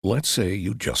Let's say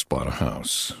you just bought a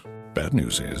house. Bad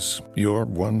news is, you're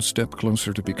one step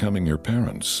closer to becoming your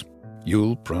parents.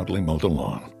 You'll proudly mow the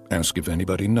lawn, ask if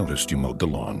anybody noticed you mowed the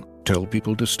lawn, tell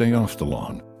people to stay off the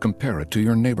lawn, compare it to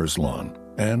your neighbor's lawn,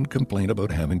 and complain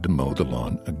about having to mow the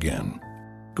lawn again.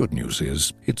 Good news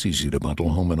is, it's easy to bundle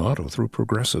home and auto through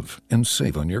Progressive and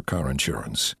save on your car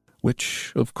insurance,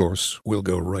 which, of course, will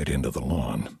go right into the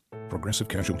lawn. Progressive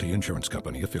Casualty Insurance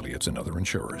Company, affiliates, and other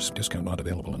insurers. Discount not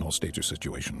available in all states or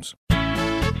situations.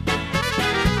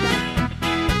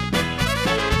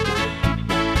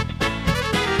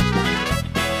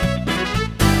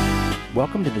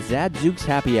 Welcome to the Zadzooks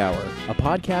Happy Hour, a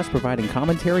podcast providing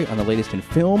commentary on the latest in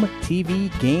film,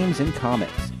 TV, games, and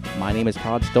comics. My name is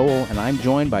Todd Stoll, and I'm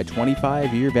joined by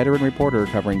 25-year veteran reporter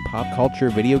covering pop culture,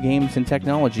 video games, and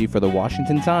technology for the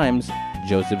Washington Times,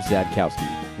 Joseph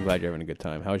Zadkowski. I'm glad you're having a good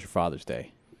time. How was your Father's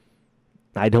Day?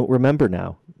 I don't remember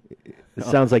now. It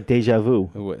sounds like deja vu.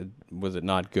 Was it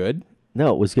not good?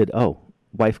 No, it was good. Oh,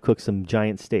 wife cooked some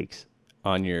giant steaks.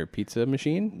 On your pizza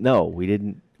machine? No, we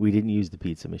didn't use the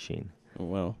pizza machine.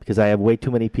 Well, because I have way too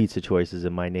many pizza choices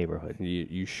in my neighborhood.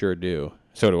 You sure do.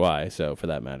 So do I, so for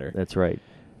that matter. That's right.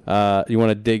 You want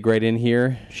to dig right in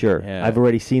here? Sure. I've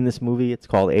already seen this movie. It's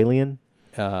called Alien.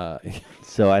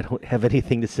 So I don't have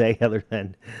anything to say other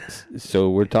than... So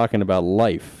we're talking about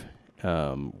Life.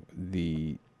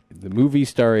 The movie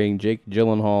starring Jake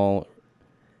Gyllenhaal,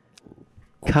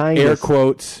 air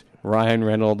quotes, Ryan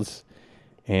Reynolds,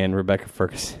 and Rebecca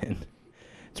Ferguson.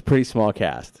 It's a pretty small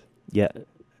cast. Yeah.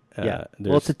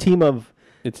 Well, it's a team of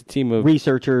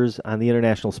researchers on the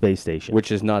International Space Station.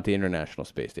 Which is not the International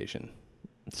Space Station.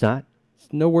 It's not? It's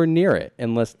nowhere near it,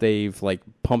 unless they've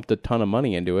pumped a ton of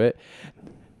money into it.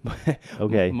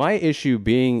 Okay. My issue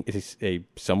being a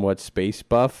somewhat space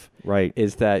buff, right,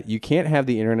 is that you can't have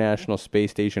the International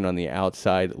Space Station on the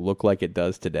outside look like it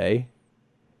does today,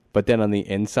 but then on the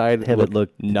inside have it look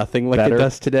nothing like better? It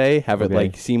does today. Have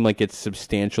it seem like it's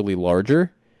substantially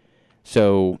larger.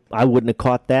 So I wouldn't have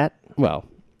caught that. Well,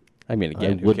 I mean,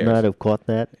 again, who would cares? not have caught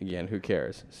that. Again, who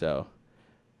cares? So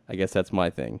I guess that's my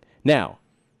thing. Now,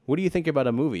 what do you think about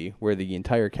a movie where the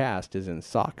entire cast is in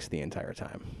socks the entire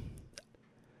time?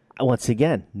 Once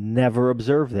again, never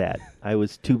observed that. I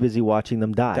was too busy watching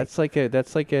them die. That's like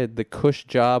the cush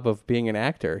job of being an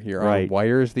actor. You're right. on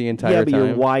wires the entire time. Yeah, but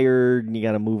you're wired and you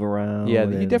got to move around. Yeah,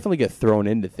 you definitely get thrown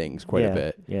into things quite a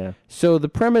bit. Yeah. So the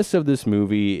premise of this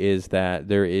movie is that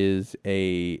there is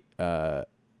a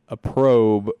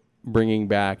probe bringing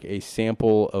back a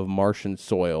sample of Martian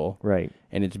soil. Right.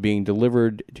 And it's being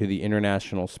delivered to the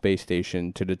International Space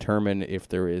Station to determine if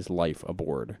there is life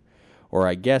aboard. Or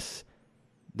I guess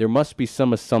there must be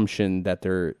some assumption that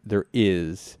there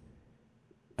is,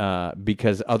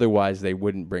 because otherwise they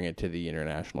wouldn't bring it to the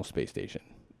International Space Station.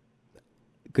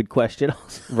 Good question.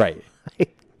 Right.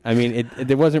 I mean,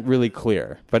 it wasn't really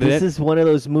clear. But this is one of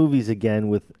those movies, again,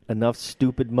 with enough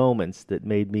stupid moments that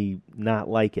made me not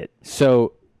like it.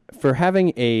 So, for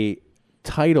having a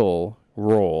title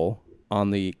role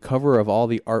on the cover of all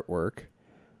the artwork,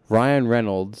 Ryan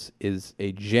Reynolds is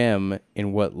a gem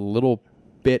in what little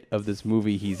bit of this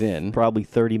movie he's in. Probably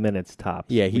 30 minutes tops.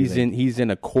 Yeah, he's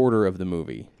in a quarter of the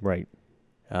movie. Right.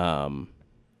 Do you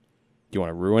want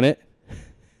to ruin it?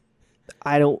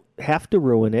 I don't have to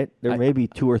ruin it. There may be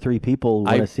 2 or 3 people who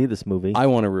want to see this movie. I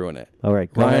want to ruin it. All right.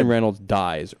 Ryan Reynolds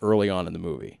dies early on in the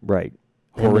movie. Right.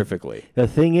 Horrifically. The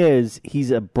thing is,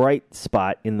 he's a bright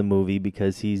spot in the movie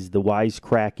because he's the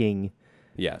wisecracking,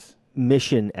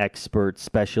 mission expert,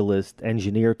 specialist,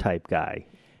 engineer type guy.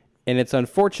 And it's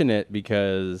unfortunate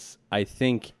because I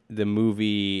think the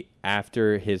movie,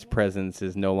 after his presence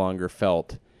is no longer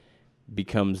felt,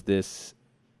 becomes this.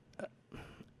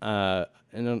 I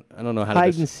don't know how to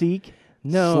hide and seek.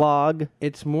 No, slog.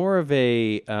 It's more of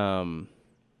a.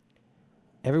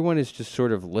 Everyone is just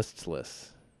sort of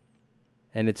listless,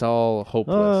 and it's all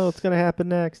hopeless. Oh, what's going to happen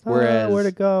next? Whereas, where'd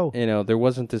it go? There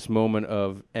wasn't this moment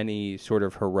of any sort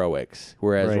of heroics.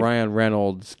 Whereas Ryan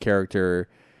Reynolds' character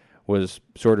was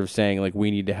sort of saying,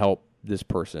 we need to help this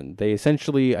person. They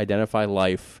essentially identify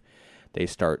life, they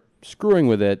start screwing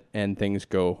with it, and things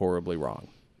go horribly wrong.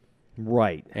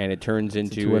 Right. And it turns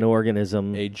into an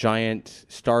organism. A giant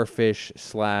starfish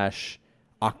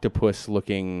 /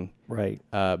 octopus-looking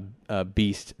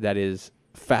beast that is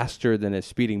faster than a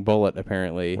speeding bullet,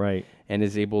 apparently, right, and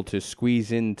is able to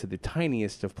squeeze into the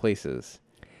tiniest of places.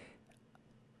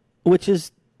 Which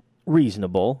is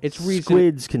reasonable.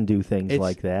 Squids can do things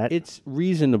like that. It's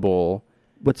reasonable.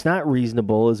 What's not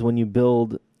reasonable is when you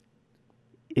build,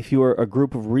 if you're a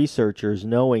group of researchers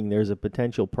knowing there's a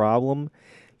potential problem,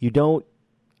 you don't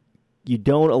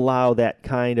allow that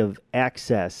kind of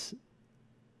access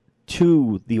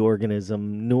to the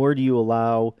organism, nor do you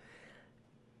allow.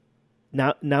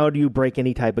 Now do you break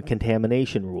any type of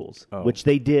contamination rules, which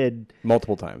they did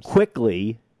multiple times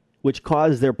quickly, which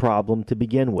caused their problem to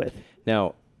begin with.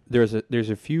 Now, there's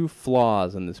a few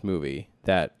flaws in this movie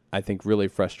that I think really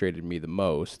frustrated me the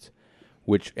most,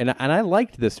 and I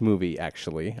liked this movie,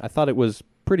 actually. I thought it was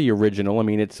pretty original. I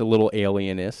mean, it's a little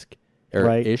alien-esque, or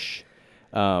ish.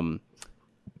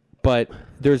 But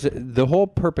the whole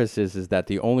purpose is that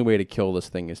the only way to kill this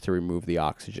thing is to remove the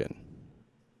oxygen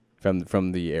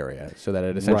from the area so that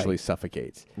it essentially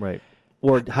suffocates. Right.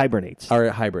 Or hibernates.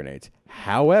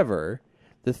 However,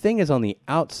 the thing is on the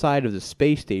outside of the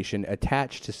space station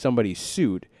attached to somebody's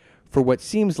suit for what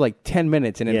seems like 10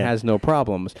 minutes and it has no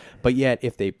problems. But yet,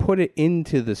 if they put it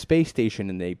into the space station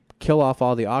and they kill off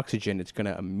all the oxygen, it's going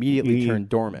to immediately turn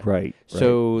dormant. Right.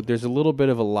 So there's a little bit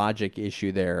of a logic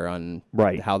issue there on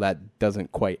how that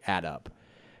doesn't quite add up.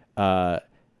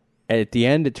 At the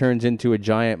end, it turns into a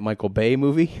giant Michael Bay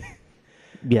movie.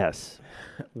 Yes.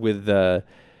 With,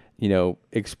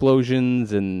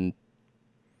 explosions and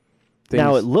things.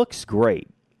 Now, it looks great.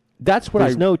 That's what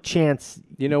There's no chance.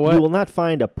 You know what? You will not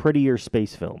find a prettier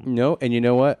space film. No, and you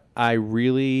know what? I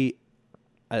really...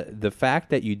 the fact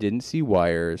that you didn't see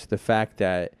wires, the fact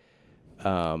that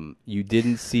you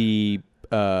didn't see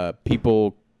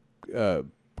people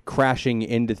crashing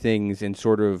into things and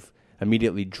sort of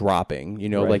immediately dropping,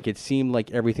 like it seemed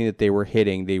like everything that they were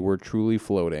hitting, they were truly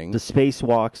floating. The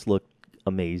spacewalks looked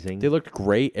amazing. They looked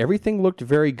great. Everything looked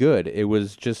very good. It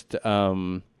was just,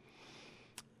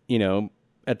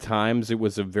 at times it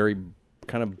was a very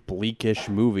kind of bleakish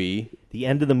movie. The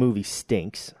end of the movie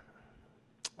stinks.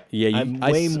 Yeah,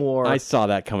 I saw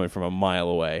that coming from a mile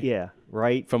away. Yeah,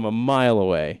 right? From a mile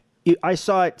away. I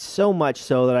saw it so much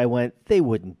so that I went, they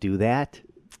wouldn't do that.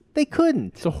 They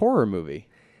couldn't. It's a horror movie.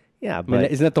 Yeah,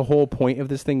 but... isn't that the whole point of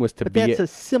this thing was to be... But that's a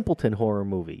simpleton horror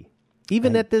movie.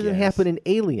 Even that doesn't happen in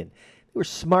Alien. They were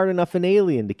smart enough in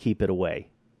Alien to keep it away.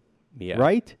 Yeah.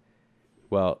 Right?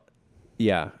 Well,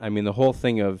 yeah. I mean, the whole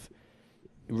thing of...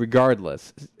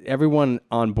 Regardless, everyone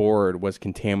on board was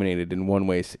contaminated in one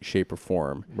way, shape, or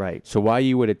form. Right. So why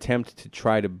you would attempt to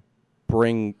try to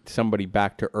bring somebody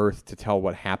back to Earth to tell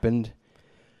what happened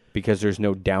because there's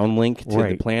no downlink to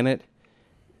the planet...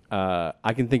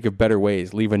 I can think of better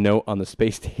ways. Leave a note on the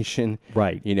space station.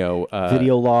 Right.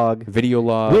 Video log.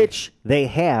 Which they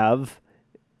have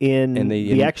in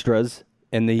the extras.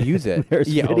 And they use it. There's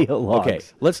video logs. Okay,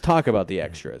 let's talk about the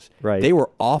extras. Right. They were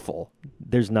awful.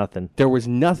 There's nothing. There was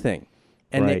nothing.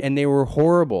 And they were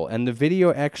horrible. And the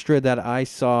video extra that I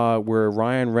saw where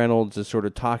Ryan Reynolds is sort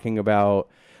of talking about...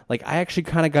 Like, I actually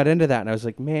kind of got into that, and I was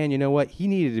like, man, you know what? He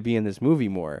needed to be in this movie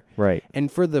more. Right. And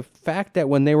for the fact that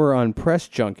when they were on press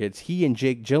junkets, he and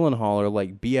Jake Gyllenhaal are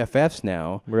like BFFs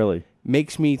now. Really?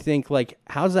 Makes me think, like,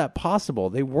 how's that possible?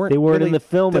 They weren't really in the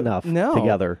film enough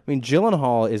together. I mean,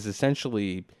 Gyllenhaal is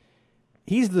essentially...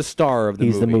 He's the star of the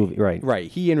movie. He's the movie, right.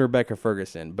 Right. He and Rebecca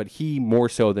Ferguson, but he more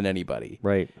so than anybody.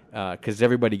 Right. Because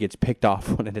everybody gets picked off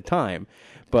one at a time.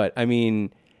 But, I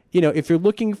mean... if you're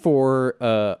looking for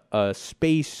a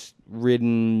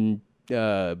space-ridden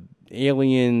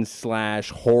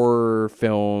alien/horror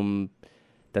film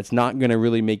that's not going to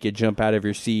really make you jump out of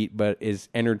your seat but is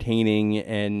entertaining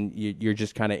and you're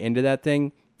just kind of into that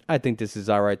thing, I think this is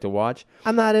all right to watch.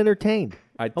 I'm not entertained.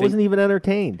 I wasn't even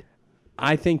entertained.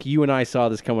 I think you and I saw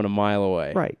this coming a mile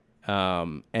away. Right.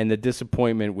 And the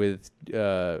disappointment with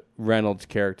Reynolds'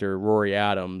 character, Rory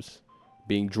Adams...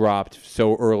 being dropped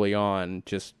so early on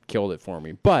just killed it for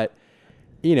me. But,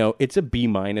 it's a B-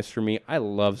 for me. I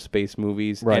love space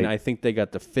movies. Right. And I think they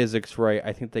got the physics right.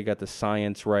 I think they got the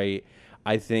science right.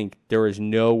 I think there is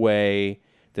no way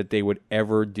that they would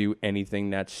ever do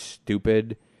anything that's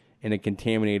stupid in a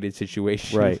contaminated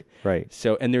situation. Right.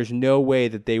 So, and there's no way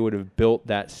that they would have built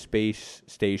that space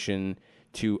station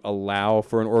to allow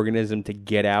for an organism to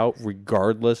get out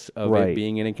regardless of it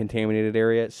being in a contaminated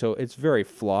area. So it's very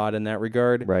flawed in that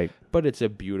regard. Right. But it's a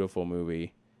beautiful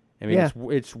movie. I mean,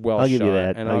 it's well shot. Give you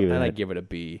that. And I give it a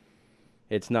B.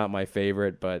 It's not my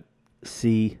favorite, but...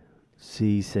 C,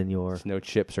 senor. It's no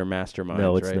Chips or Masterminds,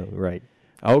 no, it's right? No, right.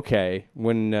 Okay.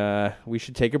 When we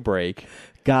should take a break.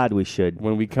 God, we should.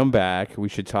 When we come back, we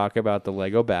should talk about the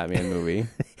Lego Batman movie.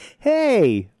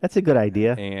 Hey, that's a good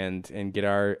idea. And get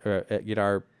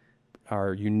our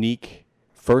unique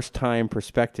first time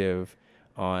perspective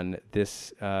on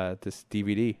this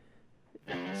DVD.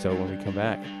 So when we come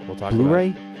back, we'll talk Blu-ray,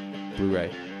 about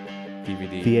Blu-ray,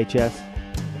 DVD, VHS,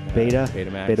 Beta,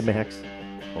 Betamax,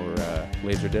 or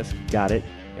Laserdisc. Got it.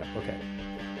 Yeah. Okay.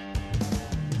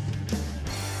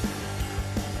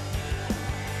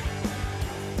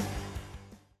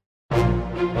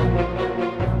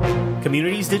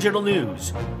 Communities Digital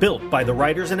News, built by the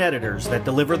writers and editors that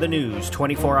deliver the news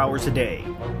 24 hours a day.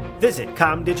 Visit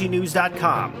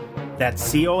comdiginews.com. That's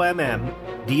COMMDIGI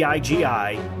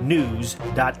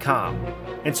news.com.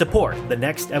 And support the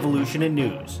next evolution in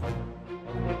news.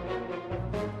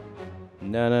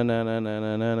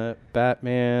 No,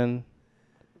 Batman.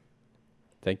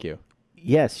 Thank you.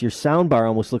 Yes, your soundbar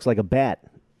almost looks like a bat.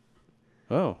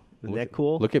 Oh. Isn't that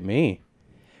cool? Look at me.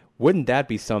 Wouldn't that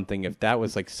be something if that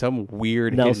was like some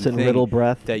weird Nelson Riddle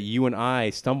breath that you and I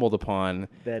stumbled upon,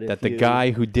 that the you, guy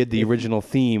who did the original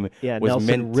theme was Nelson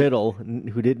meant Riddle,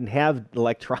 who didn't have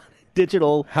electronic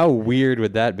digital. How weird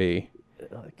would that be?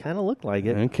 It kind of looked like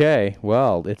it. Okay,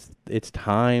 well, it's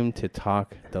time to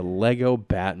talk the Lego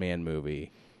Batman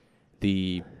movie,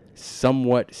 the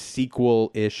somewhat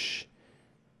sequel-ish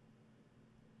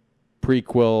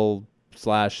prequel /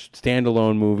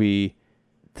 standalone movie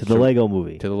to the Lego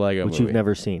movie. To the Lego movie. Which you've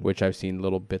never seen. Which I've seen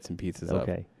little bits and pieces of.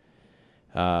 Okay.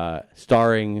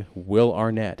 Starring Will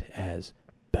Arnett as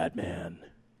Batman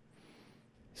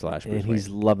 / Bruce And he's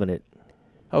loving it.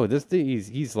 Oh,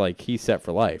 he's set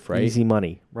for life, right? Easy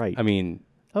money, right. I mean...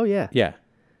 Oh, yeah. Yeah.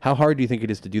 How hard do you think it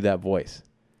is to do that voice?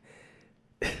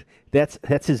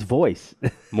 That's his voice.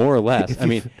 More or less. I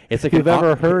mean, it's like you've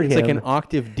ever heard him, like an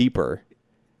octave deeper.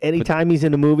 Anytime he's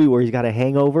in a movie where he's got a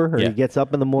hangover or he gets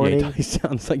up in the morning, he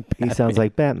sounds like Batman. He sounds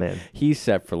like Batman. He's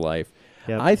set for life.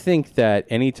 Yep. I think that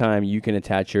anytime you can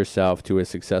attach yourself to a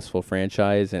successful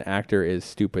franchise, an actor is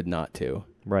stupid not to.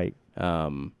 Right.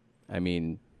 I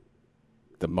mean,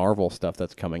 the Marvel stuff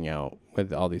that's coming out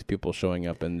with all these people showing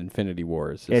up in Infinity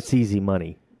Wars. It's easy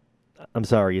money. I'm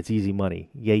sorry, it's easy money.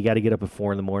 Yeah, you got to get up at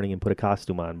 4 a.m. and put a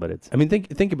costume on, but it's... I mean,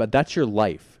 think about that's your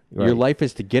life. Right. Your life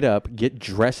is to get up, get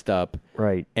dressed up,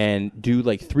 right, and do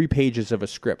like 3 pages of a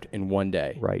script in one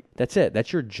day. Right. That's it.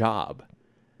 That's your job.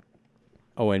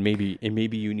 Oh, and maybe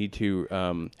you need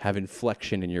to have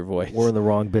inflection in your voice. We're in the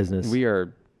wrong business. We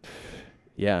are,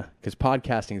 yeah, because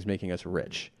podcasting is making us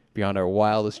rich beyond our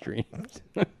wildest dreams.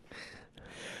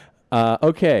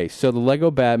 Okay, so the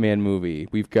Lego Batman movie.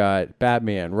 We've got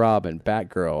Batman, Robin,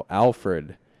 Batgirl,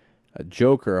 Alfred,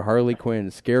 Joker, Harley Quinn,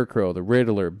 Scarecrow, the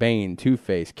Riddler, Bane,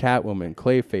 Two-Face, Catwoman,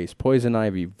 Clayface, Poison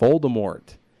Ivy,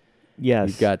 Voldemort. Yes.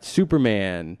 You've got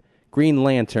Superman, Green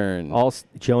Lantern. All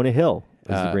Jonah Hill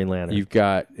is the Green Lantern. You've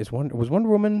got was Wonder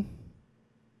Woman?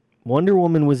 Wonder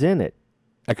Woman was in it.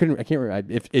 I can't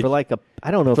remember. For like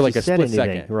I don't know for if like a said split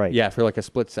anything. second. Right. Yeah, for like a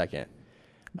split second.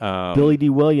 Billy D.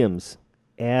 Williams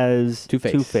as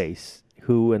Two-Face. Two-Face,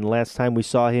 who, and last time we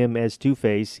saw him as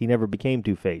Two-Face, he never became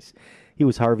Two-Face. He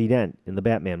was Harvey Dent in the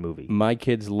Batman movie. My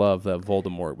kids love that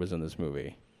Voldemort was in this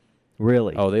movie.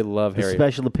 Really? Oh, they love Harry.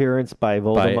 Special appearance by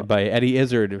Voldemort. By Eddie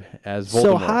Izzard as Voldemort.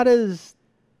 So how does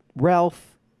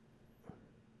Ralph...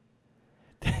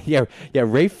 yeah,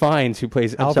 Ray Fiennes, who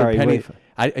plays Alfred Penny,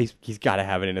 he's got to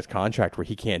have it in his contract where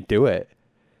he can't do it,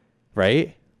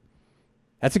 right?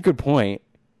 That's a good point.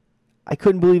 I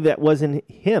couldn't believe that wasn't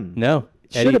him. No.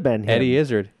 It should have been him. Eddie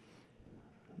Izzard.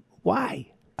 Why?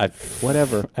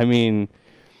 Whatever. I mean,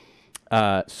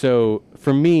 so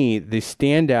for me, the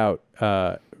standout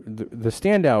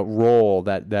role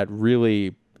that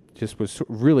really just was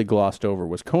really glossed over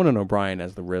was Conan O'Brien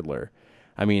as the Riddler.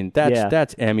 I mean,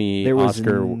 that's Emmy, there was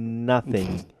Oscar.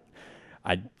 Nothing.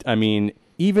 I mean,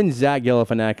 even Zach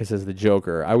Galifianakis as the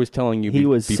Joker. I was telling you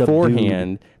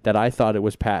beforehand that I thought it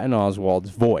was Patton Oswalt's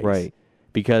voice, right?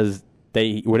 Because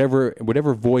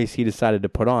whatever voice he decided to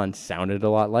put on sounded a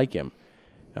lot like him.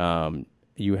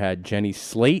 You had Jenny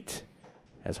Slate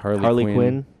as Harley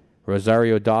Quinn,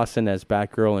 Rosario Dawson as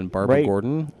Batgirl and Barbara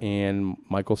Gordon, and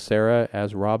Michael Cera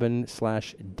as Robin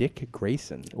 / Dick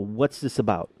Grayson. What's this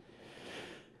about?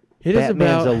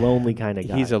 Batman's a lonely kind of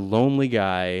guy. He's a lonely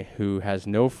guy who has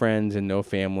no friends and no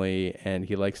family, and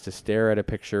he likes to stare at a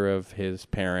picture of his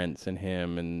parents and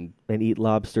him and eat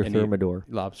lobster thermidor.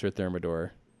 Lobster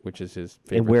thermidor, which is his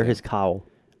favorite. And wear thing. His cowl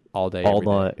all day. All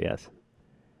night, yes.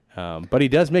 But he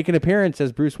does make an appearance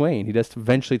as Bruce Wayne. He does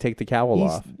eventually take the cowl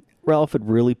off. Alfred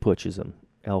really pushes him.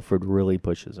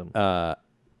 A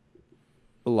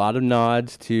lot of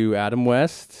nods to Adam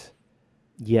West.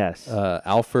 Yes.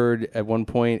 Alfred at one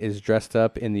point is dressed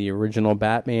up in the original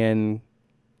Batman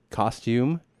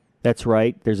costume. That's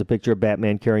right. There's a picture of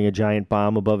Batman carrying a giant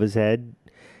bomb above his head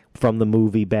from the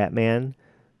movie Batman.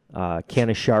 Can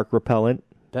of shark repellent.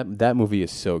 That movie is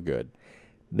so good.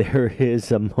 There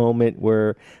is a moment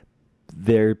where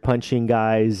they're punching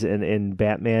guys, and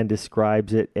Batman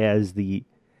describes it as the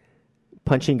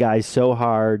punching guys so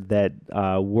hard that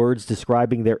words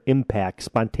describing their impact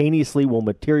spontaneously will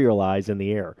materialize in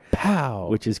the air. Pow!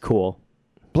 Which is cool.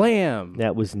 Blam!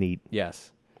 That was neat.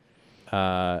 Yes.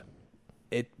 My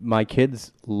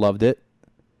kids loved it.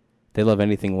 They love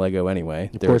anything Lego anyway.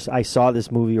 Of course, I saw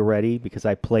this movie already because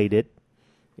I played it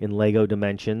in Lego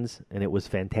Dimensions, and it was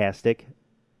fantastic.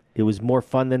 It was more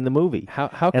fun than the movie.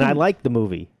 And I liked the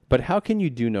movie. But how can you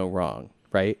do no wrong,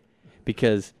 right?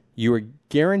 Because you are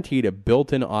guaranteed a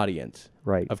built-in audience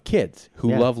of kids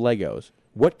who love Legos.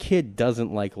 What kid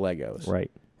doesn't like Legos?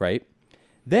 Right?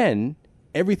 Then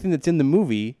everything that's in the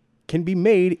movie can be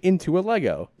made into a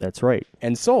Lego. That's right.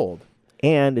 And sold.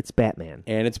 And it's Batman.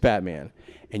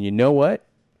 And you know what?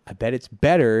 I bet it's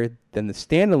better than the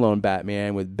standalone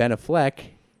Batman with Ben Affleck.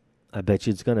 I bet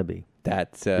you it's going to be.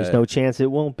 There's no chance it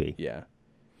won't be. Yeah.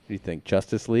 What do you think?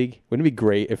 Justice League? Wouldn't it be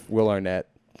great if Will Arnett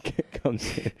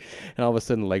comes in and all of a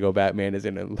sudden Lego Batman is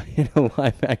in a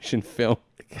live-action film?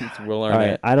 It's Will Arnett. All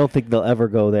right. I don't think they'll ever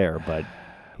go there, but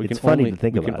it's funny to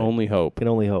think about it. We can only hope. Can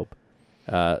only hope.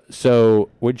 So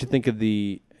what did you think of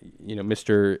the,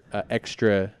 Mr.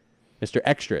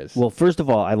 Extras? Well, first of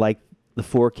all, I like the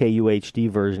 4K UHD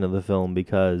version of the film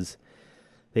because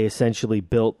they essentially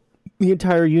built the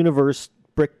entire universe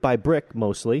brick by brick,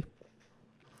 mostly,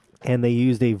 and they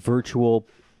used a virtual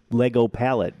Lego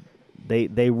palette.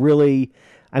 They really,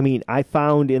 I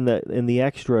found in the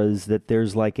extras that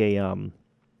there's like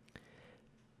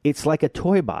it's like a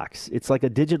toy box. It's like a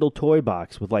digital toy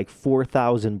box with like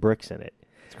 4,000 bricks in it.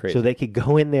 It's crazy. So they could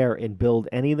go in there and build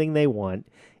anything they want,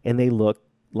 and they look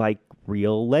like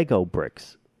real Lego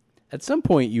bricks. At some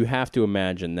point, you have to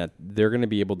imagine that they're going to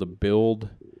be able to build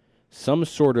some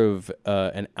sort of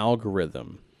an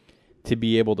algorithm to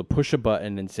be able to push a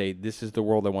button and say, this is the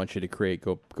world I want you to create,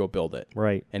 go build it.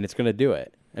 Right. And it's going to do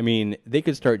it. They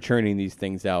could start churning these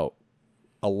things out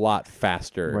a lot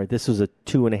faster. Right. This was a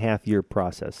 2.5-year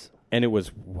process. And it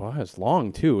was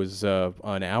long, too. It was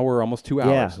an hour, almost 2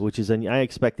 hours. Yeah, which is, I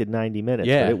expected 90 minutes,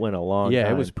 but it went a long time. Yeah,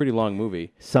 it was a pretty long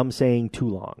movie. Some saying too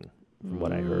long, from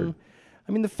what I heard.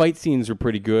 The fight scenes were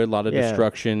pretty good. A lot of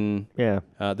destruction. Yeah.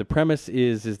 The premise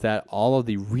is that all of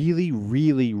the really,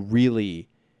 really, really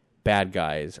bad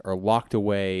guys are locked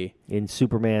away in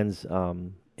Superman's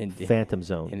Phantom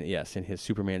Zone. In his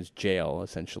Superman's jail,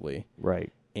 essentially.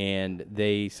 Right. And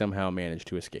they somehow manage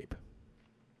to escape.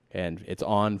 And it's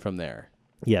on from there.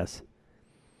 Yes.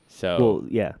 So. Well,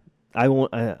 yeah. I'm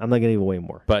not going to give away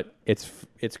more. But it's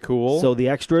cool. So the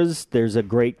extras, there's a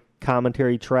great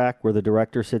commentary track where the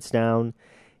director sits down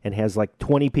and has like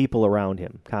 20 people around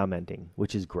him commenting,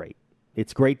 which is great.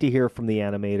 It's great to hear from the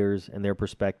animators and their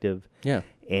perspective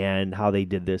and how they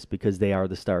did this because they are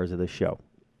the stars of the show.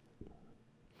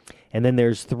 And then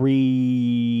there's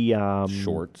 3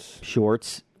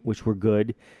 shorts, which were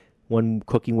good. One,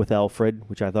 Cooking with Alfred,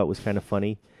 which I thought was kind of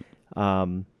funny.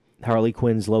 Harley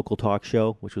Quinn's local talk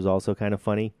show, which was also kind of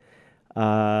funny.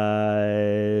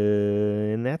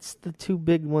 And that's the 2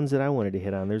 big ones that I wanted to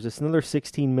hit on. There's another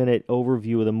 16-minute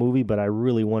overview of the movie, but I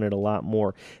really wanted a lot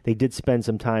more. They did spend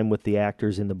some time with the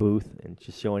actors in the booth and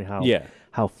just showing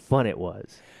how fun it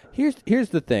was. Here's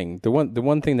the thing. The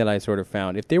one thing that I sort of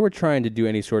found, if they were trying to do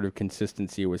any sort of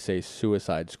consistency with, say,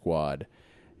 Suicide Squad,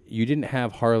 you didn't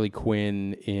have Harley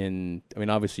Quinn in.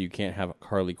 Obviously, you can't have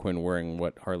Harley Quinn wearing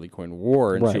what Harley Quinn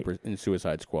wore in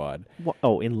Suicide Squad.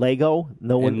 In Lego,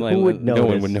 who would notice? No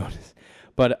one would notice.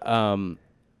 But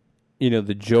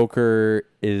the Joker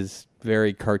is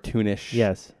very cartoonish.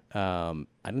 Yes. I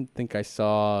don't think I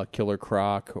saw Killer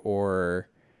Croc or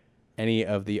any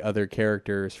of the other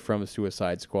characters from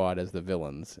Suicide Squad as the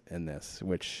villains in this,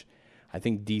 which I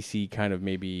think DC kind of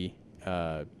maybe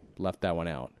left that one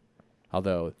out.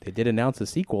 Although they did announce a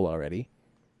sequel already.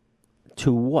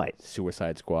 To what?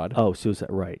 Suicide Squad. Oh, Suicide,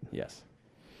 right. Yes.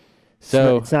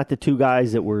 So it's not the 2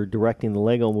 guys that were directing the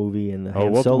Lego movie and the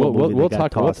Han Solo movie. We'll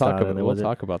talk about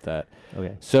that.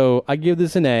 Okay. So I give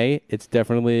this an A. It's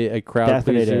definitely a crowd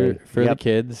pleaser for the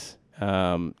kids.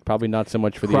 Probably not so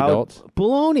much for the adults.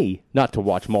 Baloney. Not to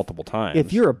watch multiple times.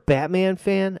 If you're a Batman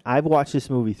fan, I've watched this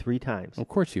movie 3 times. Of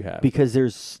course you have. Because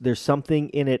there's something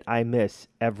in it I miss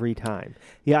every time.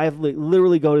 Yeah, I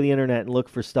literally go to the internet and look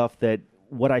for stuff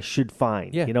what I should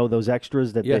find. Yeah. Those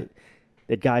extras that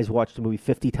guys watch the movie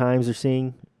 50 times are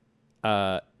seeing.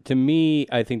 To me,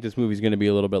 I think this movie's going to be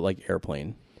a little bit like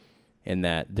Airplane in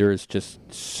that there's just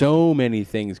so many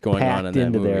things going on in that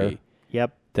movie. There.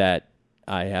 Yep. That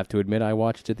I have to admit I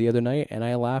watched it the other night and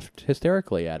I laughed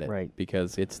hysterically at it. Right.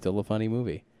 Because it's still a funny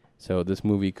movie. So this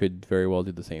movie could very well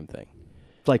do the same thing.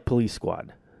 It's like Police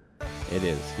Squad. It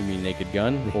is. You mean Naked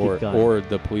Gun? Naked Gun. Or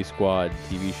the Police Squad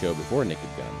TV show before Naked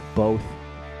Gun? Both.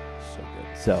 So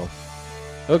good. So.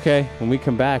 Okay, when we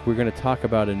come back, we're going to talk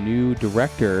about a new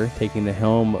director taking the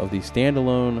helm of the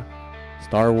standalone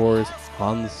Star Wars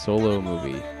Han Solo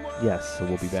movie. Yes. So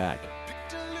we'll be back.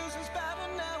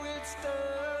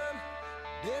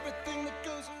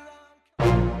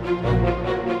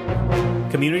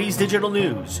 Communities Digital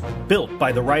News, built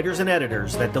by the writers and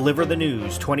editors that deliver the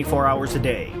news 24 hours a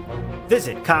day.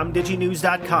 Visit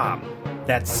comdiginews.com.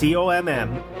 That's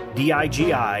COMMDIGI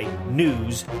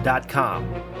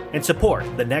news.com. And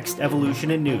support the next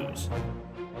evolution in news.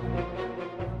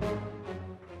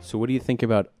 So what do you think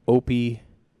about Opie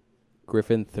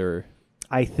Griffith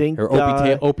I think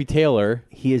Opie Taylor?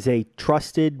 he is a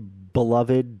trusted,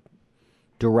 beloved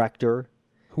director,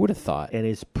 Who would have thought? and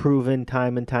is proven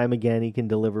time and time again he can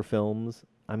deliver films.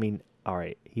 I mean, all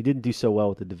right, he didn't do so well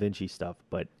with the Da Vinci stuff,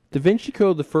 but Da Vinci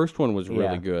Code, the first one was really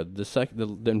Yeah. good.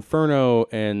 The Inferno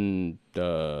and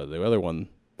the other one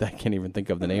that I can't even think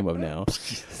of the name of now.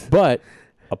 But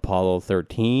Apollo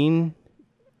 13,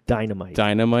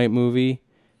 Dynamite movie.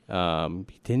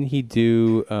 Didn't he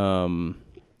do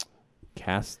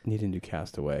Cast? He didn't do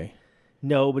Castaway.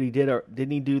 No, but he did.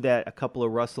 Didn't he do that? A couple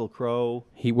of Russell Crowe.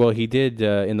 He did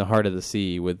In the Heart of the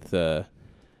Sea with right.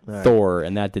 Thor,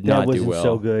 and that did That not do wasn't well.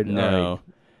 so good. No.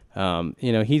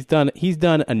 He's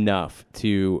done enough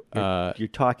to You're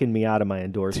talking me out of my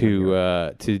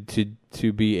endorsement.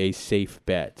 to be a safe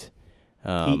bet.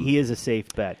 He is a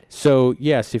safe bet. So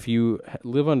yes, if you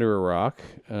live under a rock,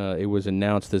 it was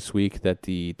announced this week that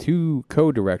the two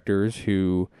co-directors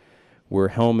who were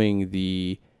helming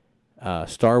the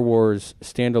Star Wars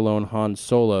standalone Han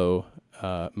Solo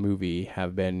movie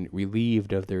have been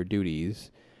relieved of their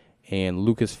duties, and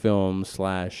Lucasfilm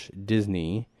 /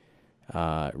 Disney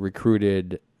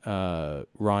recruited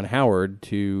Ron Howard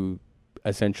to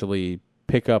essentially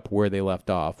pick up where they left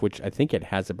off, which I think it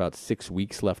has about 6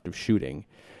 weeks left of shooting.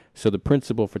 So the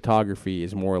principal photography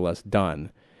is more or less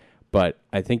done, but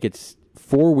I think it's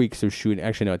 4 weeks of shooting.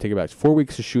 Actually, no, I take it back. It's 4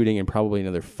 weeks of shooting and probably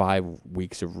another 5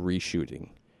 weeks of reshooting.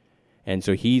 And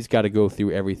so he's got to go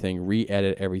through everything,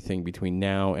 re-edit everything between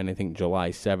now and I think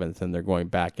July 7th, and they're going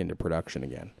back into production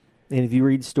again. And if you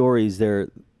read stories, they're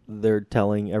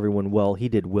telling everyone, well, he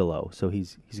did Willow, so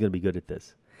he's going to be good at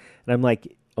this. And I'm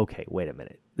like, okay, wait a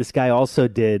minute. This guy also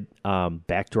did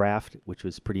Backdraft, which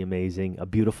was pretty amazing. A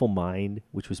Beautiful Mind,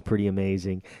 which was pretty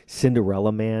amazing.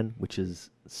 Cinderella Man, which is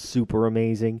super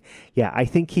amazing. Yeah, I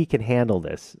think he can handle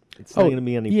this. It's not going to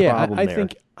be any problem I there.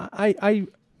 think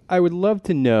I would love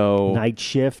to know. Night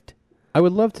Shift. I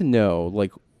would love to know,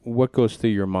 like, what goes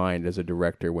through your mind as a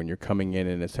director when you're coming in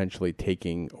and essentially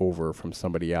taking over from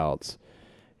somebody else.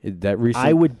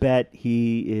 I would bet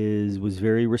he was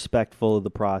very respectful of the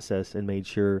process and made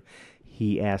sure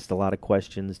he asked a lot of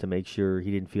questions to make sure he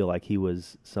didn't feel like he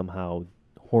was somehow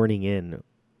horning in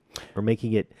or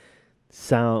making it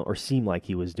sound or seem like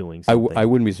he was doing something. I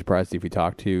wouldn't be surprised if he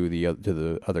talked to the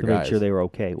other to guys. make sure they were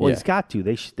okay. Well, Yeah. he's got to.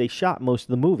 They shot most of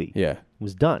the movie. Yeah. It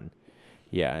was done.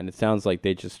 Yeah, and it sounds like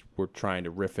they just were trying to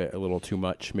riff it a little too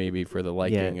much, maybe for the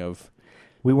liking of.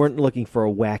 We weren't looking for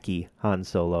a wacky Han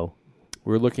Solo.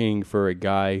 We're looking for a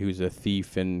guy who's a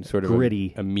thief and sort of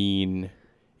Gritty. a mean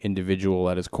individual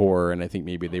at his core, and I think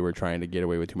maybe they were trying to get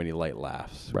away with too many light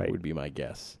laughs. Right. Would be my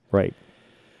guess. Right.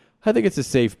 I think it's a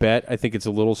safe bet. I think it's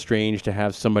a little strange to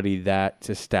have somebody that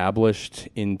established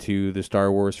into the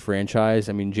Star Wars franchise.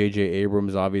 I mean, J.J.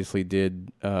 Abrams obviously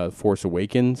did Force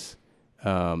Awakens,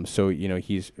 so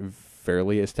he's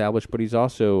fairly established. But he's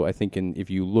also, I think,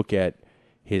 if you look at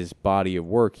his body of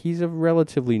work, he's a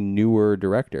relatively newer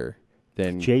director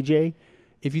than JJ?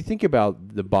 If you think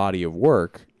about the body of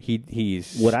work,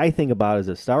 he's What I think about as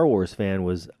a Star Wars fan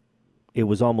was it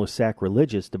was almost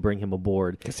sacrilegious to bring him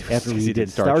aboard after he did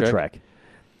Star Trek.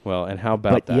 Well, and how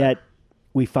about But that? yet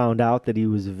we found out that he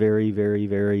was a very, very,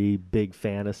 very big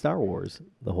fan of Star Wars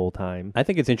the whole time. I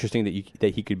think it's interesting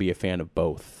that he could be a fan of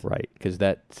both. Right. Because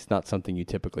that's not something you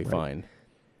typically find.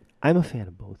 I'm a fan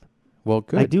of both. Well,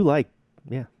 good. I do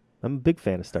I'm a big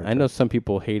fan of Star Trek. I know some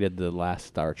people hated the last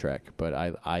Star Trek, but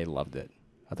I loved it.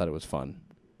 I thought it was fun.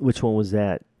 Which one was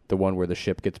that? The one where the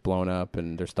ship gets blown up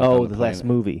and they're stuck on the last planet.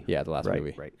 movie. Yeah, the last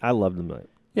movie. Right. I loved them.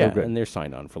 Yeah, They're good. and they're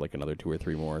signed on for like another 2 or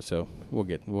 3 more, so we'll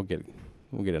get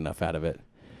enough out of it.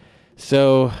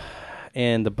 So,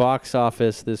 and the box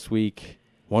office this week,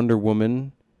 Wonder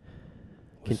Woman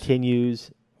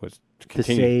continues to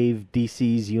save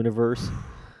DC's universe,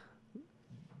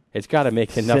 It's got to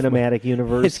make enough cinematic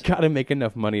universe. It's got to make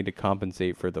enough money to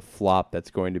compensate for the flop that's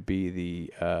going to be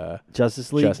the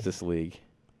Justice League. Justice League.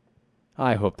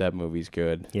 I hope that movie's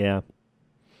good. Yeah,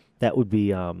 that would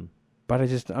be.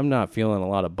 But I'm not feeling a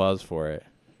lot of buzz for it.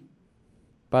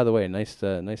 By the way, nice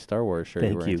Star Wars shirt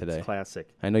you're wearing today. It's classic.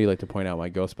 I know you like to point out my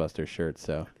Ghostbusters shirt,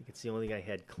 so. I think it's the only thing I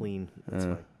had clean. That's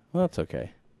fine. Well, that's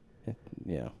okay.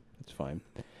 Yeah, it's fine.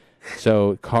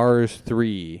 So Cars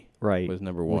 3 Right. was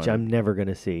number 1. Which I'm never going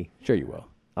to see. Sure you will.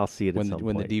 I'll see it When at some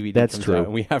the point. DVD That's comes true. out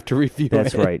and we have to review it.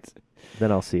 That's right.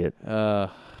 Then I'll see it.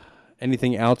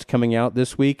 Anything else coming out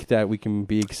this week that we can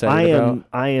be excited about?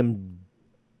 I am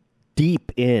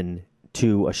deep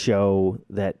into a show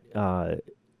that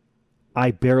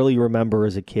I barely remember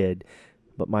as a kid,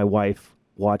 but my wife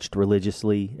watched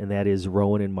religiously, and that is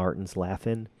Rowan and Martin's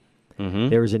Laugh-In. Mm-hmm.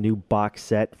 There's a new box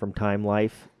set from Time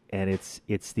Life, and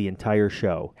it's the entire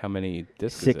show. How many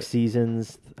discs 6 is it?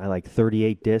 seasons. I like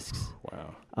 38 discs.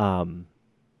 Wow.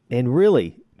 And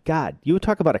really, God, you would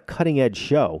talk about a cutting-edge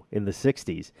show in the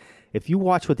 60s. If you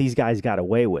watch what these guys got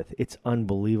away with, it's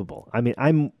unbelievable. I mean,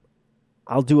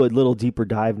 I'll do a little deeper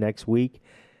dive next week,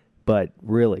 but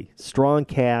really, strong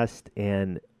cast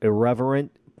and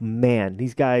irreverent. Man,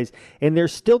 these guys, and they're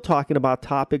still talking about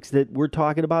topics that we're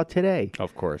talking about today.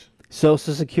 Of course.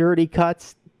 Social Security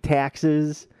cuts,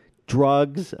 taxes,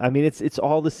 drugs. I mean, it's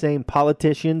all the same.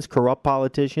 Politicians, corrupt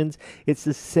politicians. It's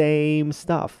the same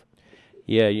stuff.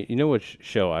 Yeah, you know what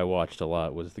show I watched a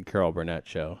lot was the Carol Burnett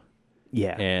show.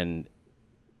 Yeah. And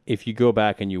if you go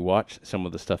back and you watch some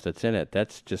of the stuff that's in it,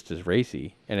 that's just as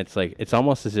racy. And it's like, it's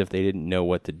almost as if they didn't know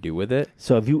what to do with it.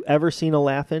 So have you ever seen a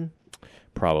Laugh-In?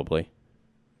 Probably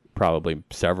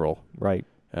several. Right.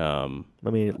 I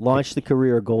mean, it launched the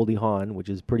career of Goldie Hawn, which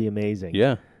is pretty amazing.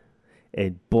 Yeah.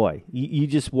 And boy, you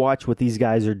just watch what these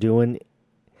guys are doing.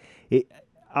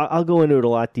 I'll go into it a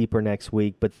lot deeper next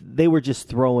week, but they were just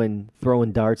throwing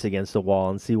darts against the wall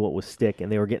and see what would stick, and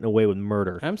they were getting away with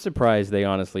murder. I'm surprised they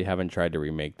honestly haven't tried to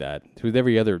remake that. With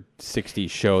every other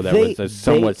 60s show that was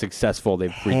somewhat successul,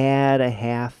 they've had a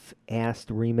half-assed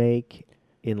remake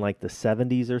in like the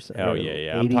 70s or so. Oh,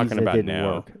 yeah. 80s I'm talking about didn't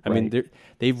now. work. I mean,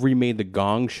 they've remade The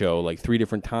Gong Show like 3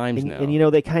 different times now. And, you know,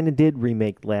 they kind of did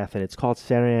remake Laugh-In. It's called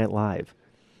Saturday Night Live.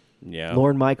 Yeah.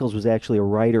 Lorne Michaels was actually a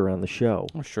writer on the show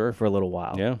sure. for a little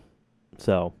while. Yeah.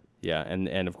 So. Yeah,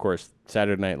 and of course,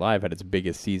 Saturday Night Live had its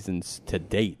biggest seasons to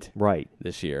date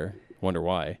this year. Wonder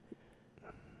why.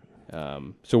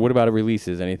 So what about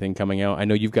releases? Anything coming out? I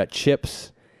know you've got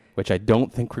Chips, which I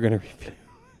don't think we're going to review.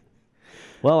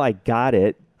 Well, I got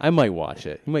it. I might watch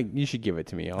it. You should give it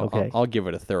to me. I'll give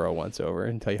it a thorough once over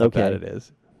and tell you how bad it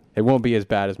is. It won't be as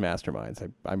bad as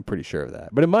Masterminds. I'm pretty sure of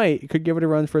that. But it might. It could give it a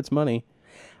run for its money.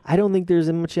 I don't think there's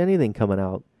much anything coming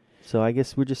out. So I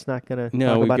guess we're just not going to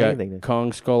talk about anything. No, we've got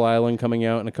Kong Skull Island coming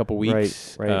out in a couple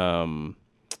weeks. Right.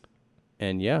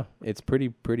 And yeah, it's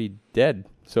pretty dead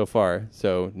so far.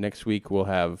 So next week we'll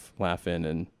have Laugh-In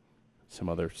and some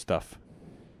other stuff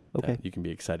that you can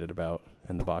be excited about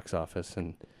in the box office.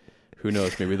 And who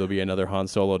knows, maybe there'll be another Han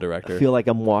Solo director. I feel like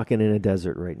I'm walking in a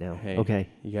desert right now. Hey, okay.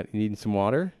 You need some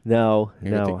water? No. I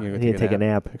need to take a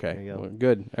nap. Okay. There you go. Well,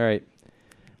 good. All right.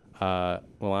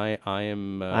 Well, I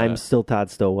am... I'm still Todd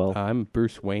Stowell. I'm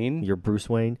Bruce Wayne. You're Bruce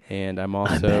Wayne. And I'm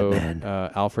also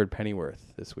Batman. Alfred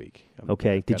Pennyworth this week.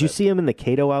 Okay. Did you see him in the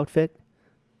Kato outfit?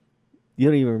 You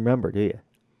don't even remember, do you?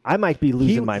 I might be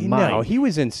losing my mind. No, he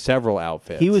was in several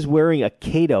outfits. He was wearing a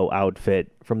Kato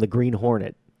outfit from the Green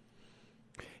Hornet.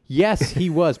 Yes, he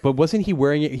was. But wasn't he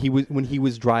wearing it when he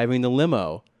was driving the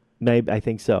limo? Maybe, I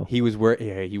think so. He was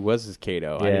he was his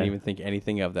Kato. Yeah. I didn't even think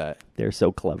anything of that. They're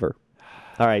so clever.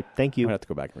 All right, thank you. I'm going to have to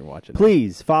go back and rewatch it.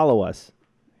 Please follow us.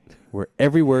 We're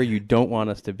everywhere you don't want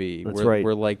us to be. That's right.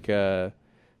 We're like a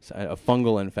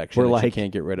fungal infection that you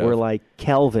can't get rid of. We're like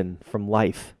Calvin from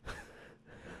Life.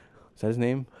 Is that his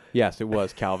name? Yes, it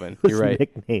was Calvin. Was You're right.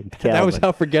 Nicknamed Calvin. That was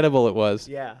how forgettable it was.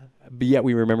 Yeah. But yet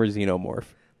we remember Xenomorph.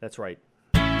 That's right.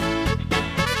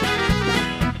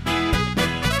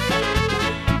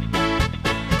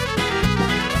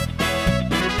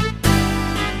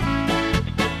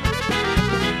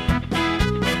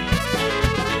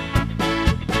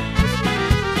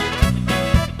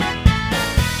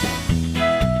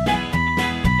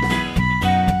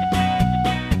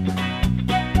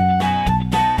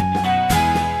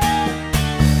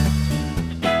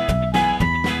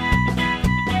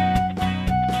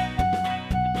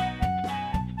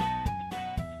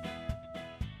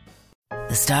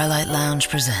 The Starlight Lounge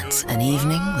presents An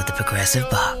Evening with the Progressive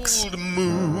Box. Old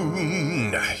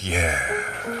moon, yeah.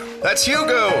 That's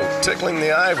Hugo, tickling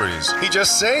the ivories. He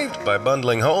just saved by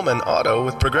bundling home and auto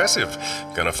with Progressive.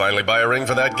 Gonna finally buy a ring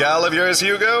for that gal of yours,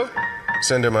 Hugo?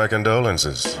 Send her my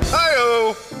condolences.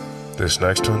 Hi-oh! This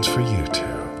next one's for you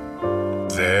two.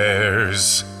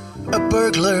 There's a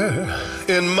burglar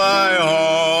in my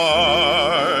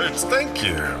heart. Thank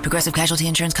you. Progressive Casualty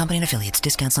Insurance Company and Affiliates.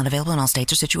 Discounts not available in all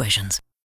states or situations.